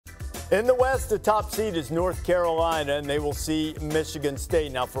In the West, the top seed is North Carolina, and they will see Michigan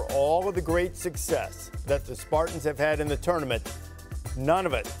State. Now, for all of the great success that the Spartans have had in the tournament, none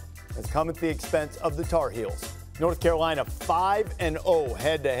of it has come at the expense of the Tar Heels. North Carolina 5-0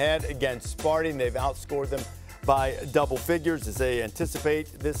 head-to-head against Spartan. They've outscored them by double figures as they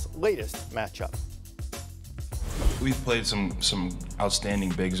anticipate this latest matchup. We've played some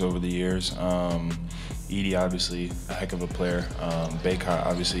outstanding bigs over the years. Edie, obviously, a heck of a player. Baycott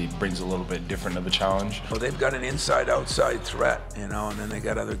obviously brings a little bit different of a challenge. Well, they've got an inside-outside threat, you know, and then they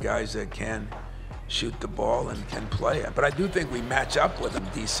got other guys that can shoot the ball and can play it. But I do think we match up with them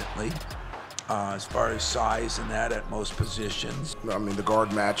decently as far as size and that at most positions. I mean, the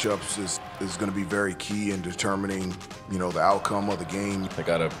guard matchups is going to be very key in determining, you know, the outcome of the game. They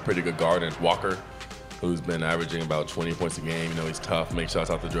got a pretty good guard in Walker, who's been averaging about 20 points a game. You know, he's tough, make shots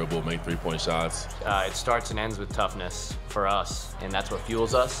out the dribble, make three-point shots. It starts and ends with toughness for us, and that's what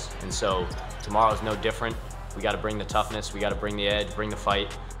fuels us. And so tomorrow's no different. We got to bring the toughness, we got to bring the edge, bring the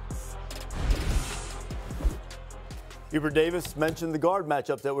fight. Rece Davis mentioned the guard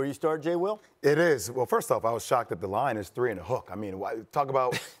matchup. Is that where you start, Jay Will? It is. Well, first off, I was shocked that the line is 3 and a hook. I mean, talk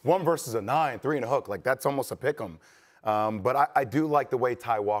about 1 versus a 9, 3 and a hook. Like, that's almost a pick 'em. But I do like the way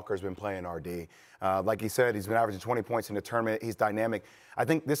Ty Walker's been playing RD. Like he said, he's been averaging 20 points in the tournament. He's dynamic. I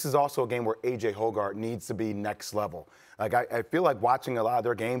think this is also a game where A.J. Hogarth needs to be next level. Like, I feel like watching a lot of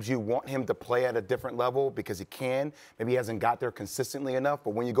their games, you want him to play at a different level because he can. Maybe he hasn't got there consistently enough.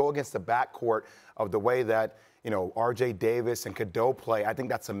 But when you go against the backcourt of the way that, you know, R.J. Davis and Cadeau play, I think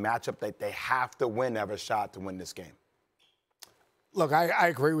that's a matchup that they have to win to have a shot to win this game. Look, I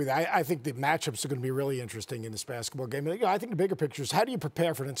agree with you. I think the matchups are going to be really interesting in this basketball game. You know, I think the bigger picture is how do you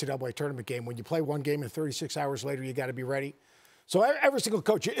prepare for an NCAA tournament game? When you play one game and 36 hours later, you got to be ready. So every single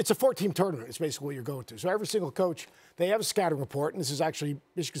coach, it's a 4-team tournament. It's basically what you're going to. So every single coach, they have a scouting report, and this is actually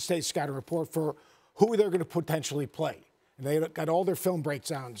Michigan State's scouting report for who they're going to potentially play. And they got all their film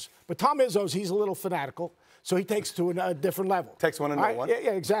breakdowns. But Tom Izzo's, he's a little fanatical. So he takes to a different level. Takes one and no one.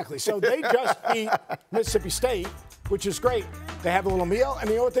 Yeah, exactly. So they just beat Mississippi State, which is great. They have a little meal, and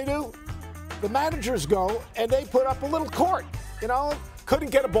you know what they do? The managers go, and they put up a little court. You know, couldn't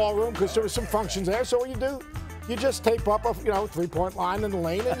get a ballroom because there were some functions there. So what you do? You just tape up a, you know, 3-point line in the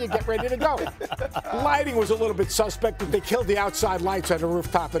lane, and you get ready to go. Lighting was a little bit suspect, but they killed the outside lights on the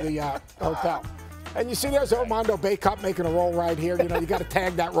rooftop of the hotel. And you see there's Armando Baycott making a roll right here. You know, you got to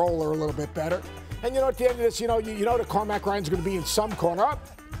tag that roller a little bit better. And, you know, at the end of this, you know that Cormac Ryan's going to be in some corner. Up.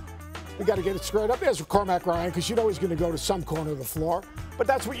 We got to get it squared up. There's Cormac Ryan because you know he's going to go to some corner of the floor. But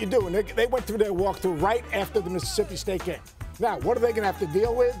that's what you do. And they went through their walkthrough right after the Mississippi State game. Now, what are they going to have to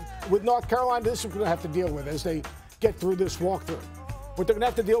deal with North Carolina? This is what they're going to have to deal with as they get through this walkthrough. What they're going to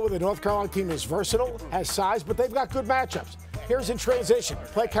have to deal with, the North Carolina team is versatile, has size, but they've got good matchups. Here's in transition.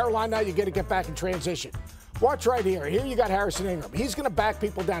 Play Carolina now, you got to get back in transition. Watch right here. Here you got Harrison Ingram. He's going to back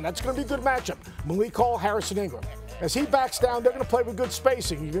people down. That's going to be a good matchup. Malik Hall, Harrison Ingram. As he backs down, they're going to play with good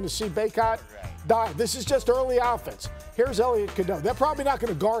spacing. You're going to see Baycott dive. This is just early offense. Here's Elliot Cadeau. They're probably not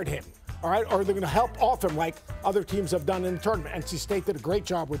going to guard him, all right, or they're going to help off him like other teams have done in the tournament. NC State did a great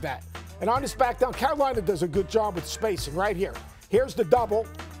job with that. And on this back down, Carolina does a good job with spacing right here. Here's the double,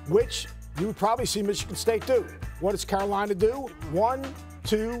 which you would probably see Michigan State do. What does Carolina do? 1,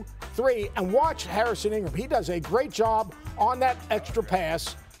 2, 3, and watch Harrison Ingram. He does a great job on that extra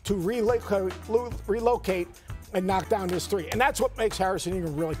pass to relocate and knock down this 3. And that's what makes Harrison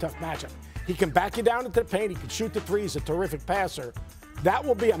Ingram a really tough matchup. He can back you down into the paint. He can shoot the 3. He's a terrific passer. That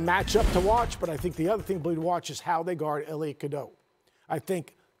will be a matchup to watch, but I think the other thing to watch is how they guard Elliot Cadeau. I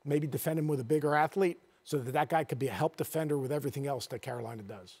think maybe defend him with a bigger athlete so that guy could be a help defender with everything else that Carolina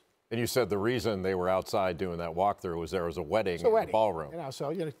does. And you said the reason they were outside doing that walkthrough was there was a wedding in the ballroom. You know,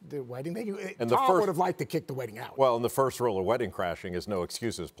 so the wedding, and Tom would have liked to kick the wedding out. Well, and the first rule of wedding crashing is no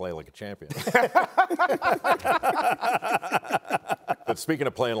excuses, play like a champion. But speaking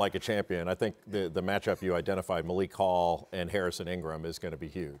of playing like a champion, I think the matchup you identified, Malik Hall and Harrison Ingram, is going to be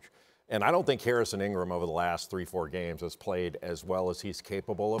huge. And I don't think Harrison Ingram over the last 3-4 games has played as well as he's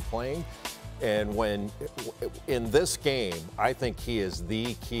capable of playing. And in this game, I think he is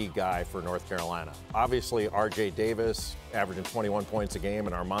the key guy for North Carolina. Obviously, R.J. Davis averaging 21 points a game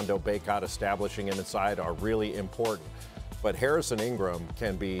and Armando Baycott establishing him inside are really important. But Harrison Ingram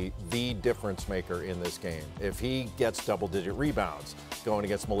can be the difference maker in this game. If he gets double-digit rebounds going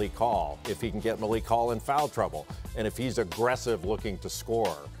against Malik Hall, if he can get Malik Hall in foul trouble, and if he's aggressive looking to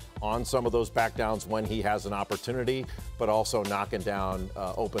score on some of those backdowns when he has an opportunity, but also knocking down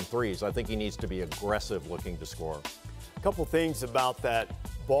open threes, I think he needs to be aggressive looking to score. A couple things about that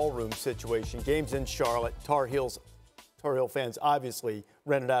ballroom situation. Games in Charlotte. Tar Heel fans obviously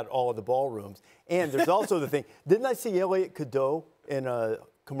rented out all of the ballrooms. And there's also the thing, didn't I see Elliot Cadeau in a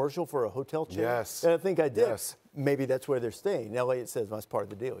commercial for a hotel chain? Yes. I think I did. Yes. Maybe that's where they're staying. Elliot says that's part of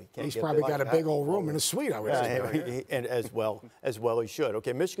the deal. He's probably got a big old room in a suite, I would say. And as well he should.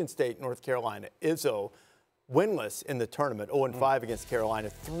 Okay, Michigan State, North Carolina. Izzo, winless in the tournament, 0-5 against Carolina,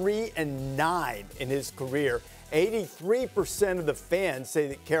 3-9 in his career. 83% of the fans say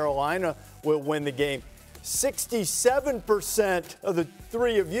that Carolina will win the game. 67% of the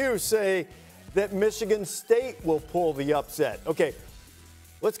three of you say that Michigan State will pull the upset. Okay,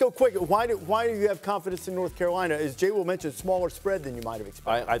 let's go quick. Why do you have confidence in North Carolina? As Jay will mention, smaller spread than you might have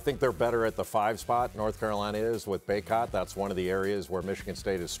expected. I think they're better at the 5 spot. North Carolina is with Baycott. That's one of the areas where Michigan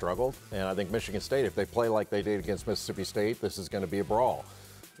State has struggled. And I think Michigan State, if they play like they did against Mississippi State, this is going to be a brawl.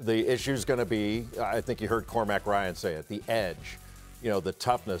 The issue is going to be, I think you heard Cormac Ryan say it, the edge. The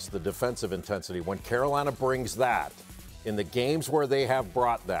toughness, the defensive intensity. When Carolina brings that, in the games where they have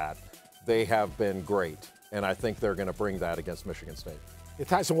brought that, they have been great. And I think they're going to bring that against Michigan State. Yeah,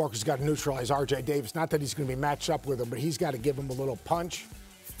 Tyson Walker's got to neutralize R.J. Davis. Not that he's going to be matched up with him, but he's got to give him a little punch.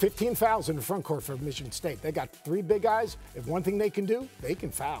 15 fouls in the front court for Michigan State. They got 3 big guys. If one thing they can do, they can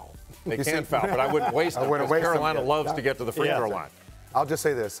foul. They can foul, but I wouldn't waste them because Carolina loves to get to the free throw line. I'll just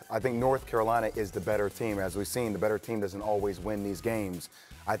say this. I think North Carolina is the better team. As we've seen, the better team doesn't always win these games.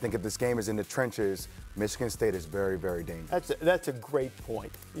 I think if this game is in the trenches, Michigan State is very, very dangerous. That's a great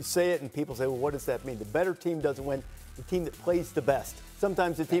point. You say it and people say, well, what does that mean? The better team doesn't win. The team that plays the best.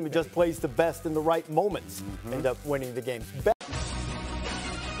 Sometimes the team that just plays the best in the right moments end up winning the games.